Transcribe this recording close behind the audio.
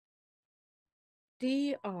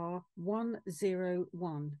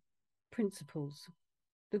DR101 Principles.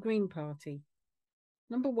 The Green Party.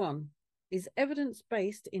 Number 1 is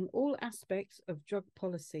evidence-based in all aspects of drug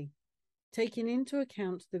policy, taking into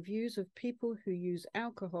account the views of people who use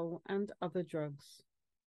alcohol and other drugs.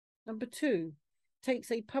 Number 2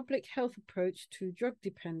 takes a public health approach to drug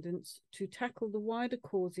dependence to tackle the wider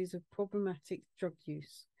causes of problematic drug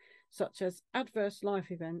use, such as adverse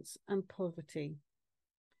life events and poverty.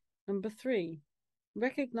 Number 3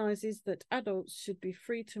 recognizes that adults should be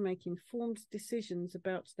free to make informed decisions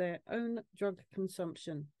about their own drug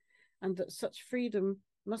consumption, and that such freedom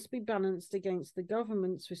must be balanced against the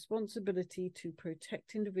government's responsibility to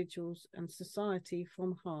protect individuals and society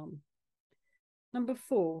from harm. Number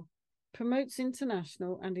 4 promotes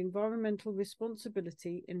international and environmental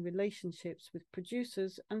responsibility in relationships with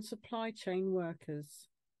producers and supply chain workers.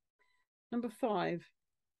 Number 5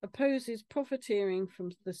 opposes profiteering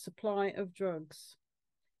from the supply of drugs.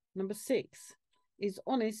 Number 6 is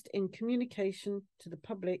honest in communication to the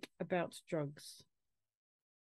public about drugs.